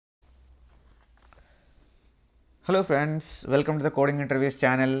Hello friends, welcome to the Coding Interviews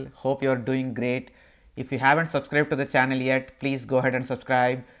channel. Hope you are doing great. If you haven't subscribed to the channel yet, please go ahead and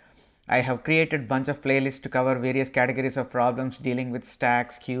subscribe. I have created bunch of playlists to cover various categories of problems dealing with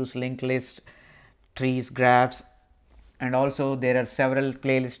stacks, queues, linked lists, trees, graphs, and also there are several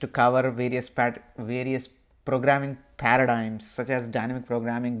playlists to cover various programming paradigms such as dynamic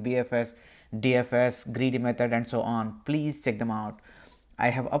programming, BFS, DFS, greedy method, and so on. Please check them out. I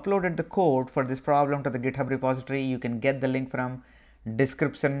have uploaded the code for this problem to the GitHub repository. You can get the link from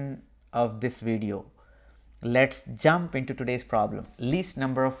description of this video. Let's jump into today's problem. Least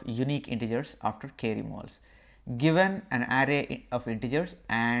number of unique integers after k removals. Given an array of integers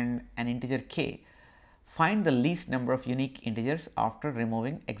and an integer k, find the least number of unique integers after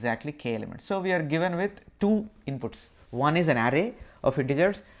removing exactly k elements. So we are given with two inputs. One is an array of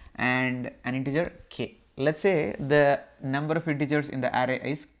integers and an integer k. Let's say the number of integers in the array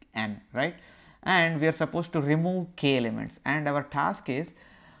is n, right? And we are supposed to remove k elements, and our task is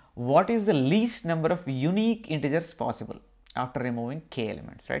what is the least number of unique integers possible after removing k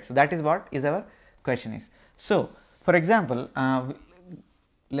elements, right? So that is what is our question is. So for example,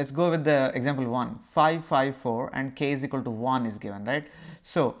 let's go with the example 1, 554 and k is equal to 1 is given, right?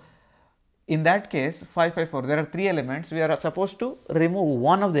 So in that case 554, there are three elements, we are supposed to remove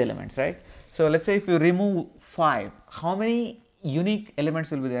one of the elements, right? So let's say if you remove 5, how many unique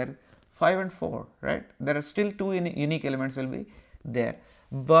elements will be there? 5 and 4, right? There are still two unique elements will be there.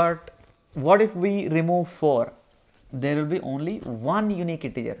 But what if we remove 4? There will be only one unique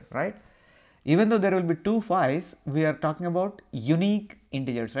integer, right? Even though there will be two 5s, we are talking about unique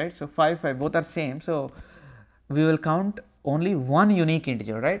integers, right? So 5, 5, both are same. So we will count only one unique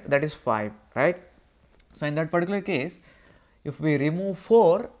integer, right? That is 5, right? So in that particular case, if we remove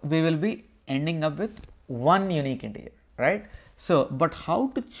 4, we will be ending up with one unique integer, right? So, but how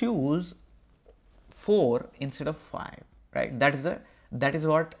to choose 4 instead of 5, right? That is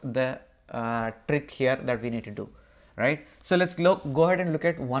what the trick here that we need to do, right? So let's go ahead and look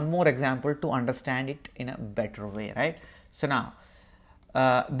at one more example to understand it in a better way, right? So now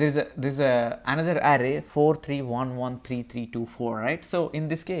there's another array 4 3 1 1 3 3 2 4, right? So in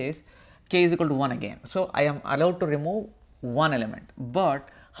this case k is equal to 1 again, so I am allowed to remove one element. But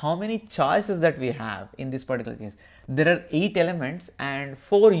how many choices that we have in this particular case? There are 8 elements and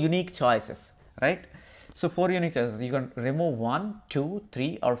 4 unique choices, right? So 4 unique choices, you can remove 1, 2,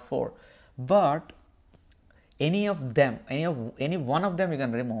 3 or 4, but any of them, any one of them you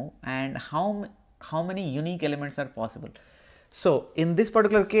can remove. And how many unique elements are possible? So in this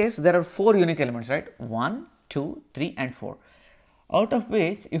particular case there are 4 unique elements, right? 1, 2, 3 and 4, out of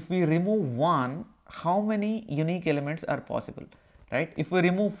which if we remove 1, how many unique elements are possible, right? If we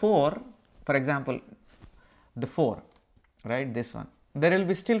remove 4, for example the 4, right, this one, there will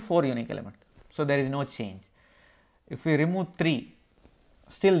be still 4 unique elements, so there is no change. If we remove 3,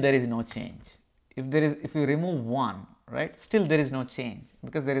 still there is no change. If you remove 1, right, still there is no change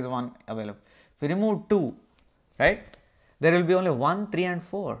because there is 1 available. If we remove 2, right, there will be only 1, 3 and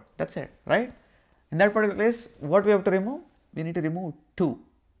 4, that's it, right? In that particular case, what we have to remove? We need to remove 2,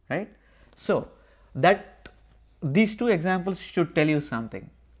 right? So that these two examples should tell you something.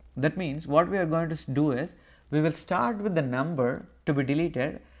 That means what we are going to do is we will start with the number to be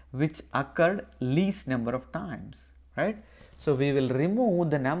deleted which occurred least number of times, right? So we will remove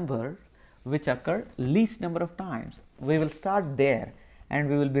the number which occurred least number of times. We will start there and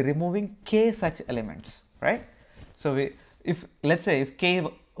we will be removing k such elements, right? So if let's say if k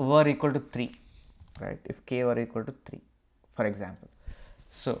were equal to 3, right, if k were equal to 3 for example,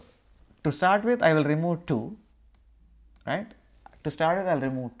 so to start with I will remove 2, right? To start with I will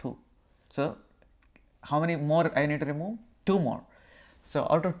remove 2. So how many more I need to remove? 2 more. So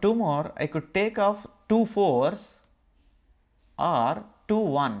out of 2 more I could take off 2 4s or 2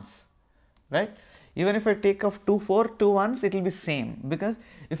 1s, right? Even if I take off 2 4, 2 1s, it will be same, because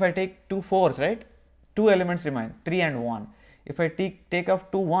if I take 2 4s, right, 2 elements remain, 3 and 1. If I take off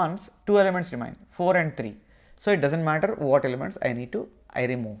 2 1s, 2 elements remain, 4 and 3. So it doesn't matter what elements I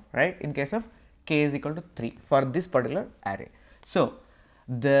remove, right, in case of k is equal to 3 for this particular array. So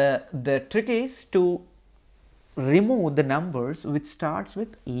the trick is to remove the numbers which starts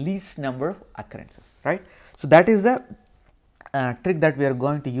with least number of occurrences, right? So that is the trick that we are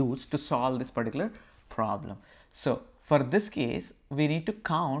going to use to solve this particular problem. So for this case we need to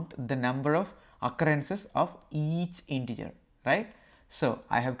count the number of occurrences of each integer, right? So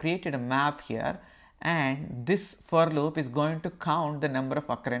I have created a map here, and this for loop is going to count the number of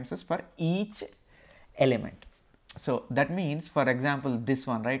occurrences for each element. So that means, for example, this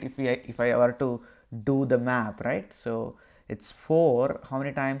one, right, if I were to do the map, right, so it's 4, how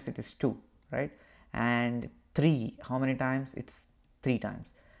many times it is 2, right, and 3, how many times? It's 3 times.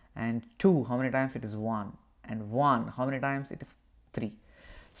 And 2, how many times? It is 1. And 1, how many times? It is 3.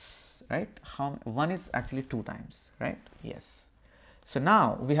 Right? 1 is actually 2 times, right? Yes. So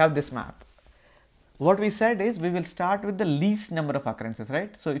now we have this map. What we said is we will start with the least number of occurrences,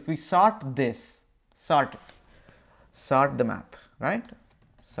 right? So if we sort this, sort the map, right?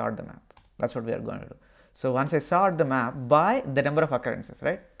 Sort the map. That's what we are going to do. So once I sort the map by the number of occurrences,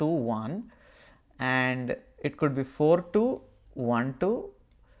 right? 2, 1, and it could be 4, 2, 1, 2,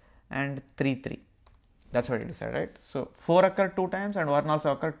 and 3, 3. That's what it is, right? So 4 occur 2 times and 1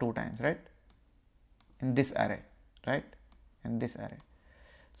 also occur 2 times, right? In this array, right? In this array.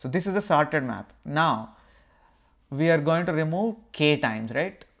 So this is the sorted map. Now we are going to remove k times,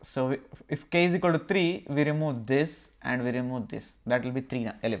 right? So if k is equal to 3, we remove this and we remove this. That will be 3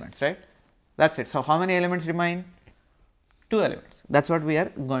 elements, right? That's it. So how many elements remain? 2 elements. That's what we are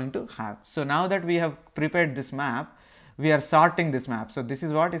going to have. So now that we have prepared this map, we are sorting this map. So this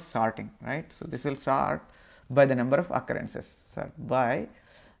is what is sorting, right? So this will sort by the number of occurrences, sort by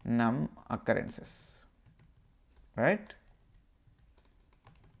num occurrences, right?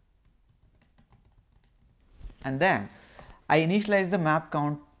 And then I initialize the map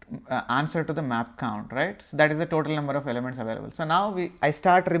count answer to the map count, right? So that is the total number of elements available. So now I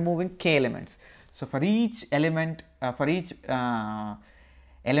start removing k elements. So for each element,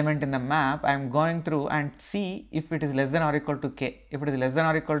 element in the map, I am going through and see if it is less than or equal to k. If it is less than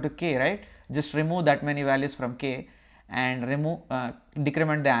or equal to k, right, just remove that many values from k and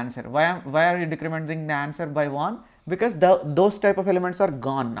decrement the answer. Why are you decrementing the answer by 1? Because those type of elements are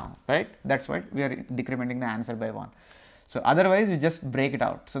gone now, right? That's why we are decrementing the answer by 1. So otherwise you just break it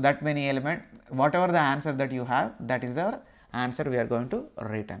out. So that many element, whatever the answer that you have, that is the answer we are going to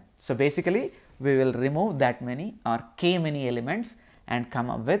return. So basically we will remove that many or k many elements and come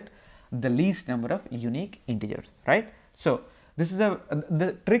up with the least number of unique integers, right? So this is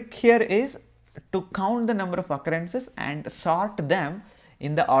the trick here is to count the number of occurrences and sort them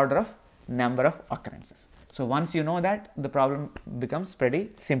in the order of number of occurrences. So once you know that, the problem becomes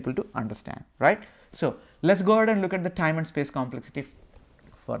pretty simple to understand, right? So let's go ahead and look at the time and space complexity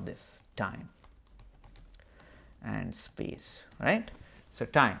for this. Time and space, right? So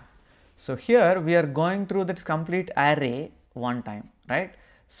time. So here we are going through this complete array one time, right?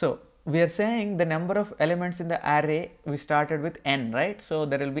 So we are saying the number of elements in the array, we started with n, right? So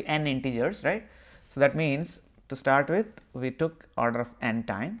there will be n integers, right? So that means to start with, we took order of n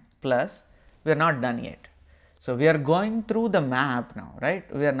time plus, we are not done yet. So we are going through the map now, right?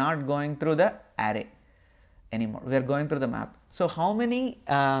 We are not going through the array anymore. We are going through the map. So how many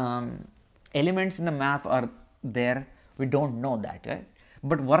elements in the map are there? We don't know that, right?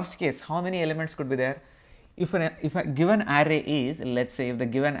 But worst case, how many elements could be there? If a given array is, let's say if the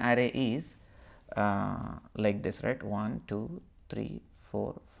given array is like this, right? 1, 2, 3,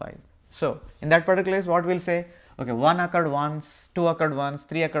 4, 5. So in that particular case, what we'll say? Okay, 1 occurred once, 2 occurred once,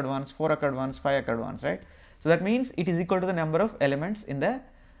 3 occurred once, 4 occurred once, 5 occurred once, right? So that means it is equal to the number of elements in the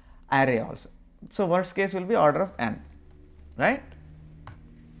array also. So worst case will be order of n, right?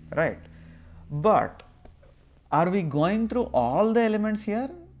 Right. But are we going through all the elements here?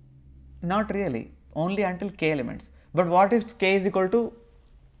 Not really, only until k elements. But what if k is equal to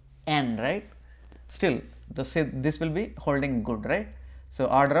n, right? Still, this will be holding good, right? So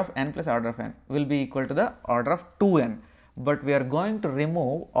order of n plus order of n will be equal to the order of 2n. But we are going to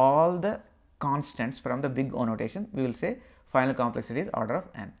remove all the constants from the big O notation. We will say final complexity is order of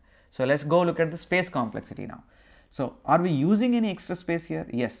n. So let's go look at the space complexity now. So are we using any extra space here?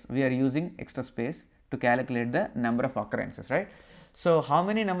 Yes, we are using extra space to calculate the number of occurrences, right? So how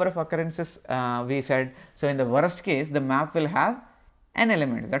many number of occurrences we said? So in the worst case, the map will have n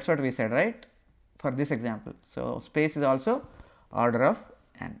elements. That's what we said, right? For this example. So space is also order of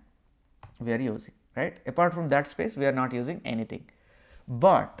n we are using, right? Apart from that space, we are not using anything.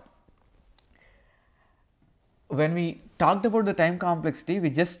 But when we talked about the time complexity, we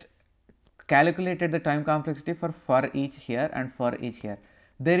just calculated the time complexity for each here and for each here.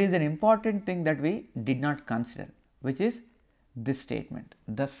 There is an important thing that we did not consider, which is this statement,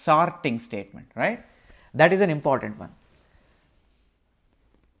 the sorting statement, right? That is an important one.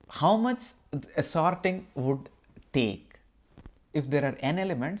 How much a sorting would take? If there are n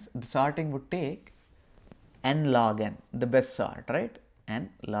elements, the sorting would take n log n, the best sort, right? N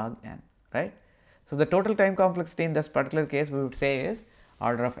log n, right? So the total time complexity in this particular case we would say is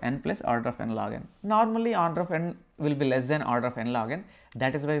order of n plus order of n log n. Normally order of n will be less than order of n log n.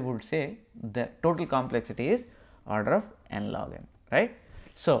 That is why we would say the total complexity is order of n log n, right?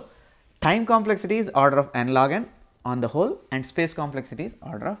 So time complexity is order of n log n, on the whole, and space complexity is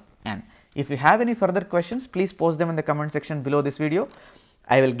order of n. If you have any further questions, please post them in the comment section below this video.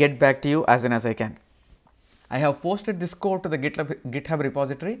 I will get back to you as soon as I can. I have posted this code to the GitHub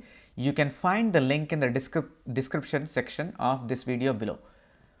repository. You can find the link in the description section of this video below.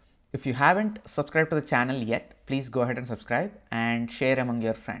 If you haven't subscribed to the channel yet, please go ahead and subscribe and share among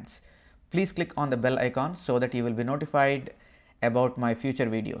your friends. Please click on the bell icon so that you will be notified about my future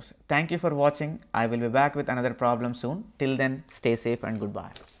videos. Thank you for watching. I will be back with another problem soon. Till then, stay safe and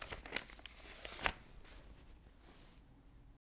goodbye.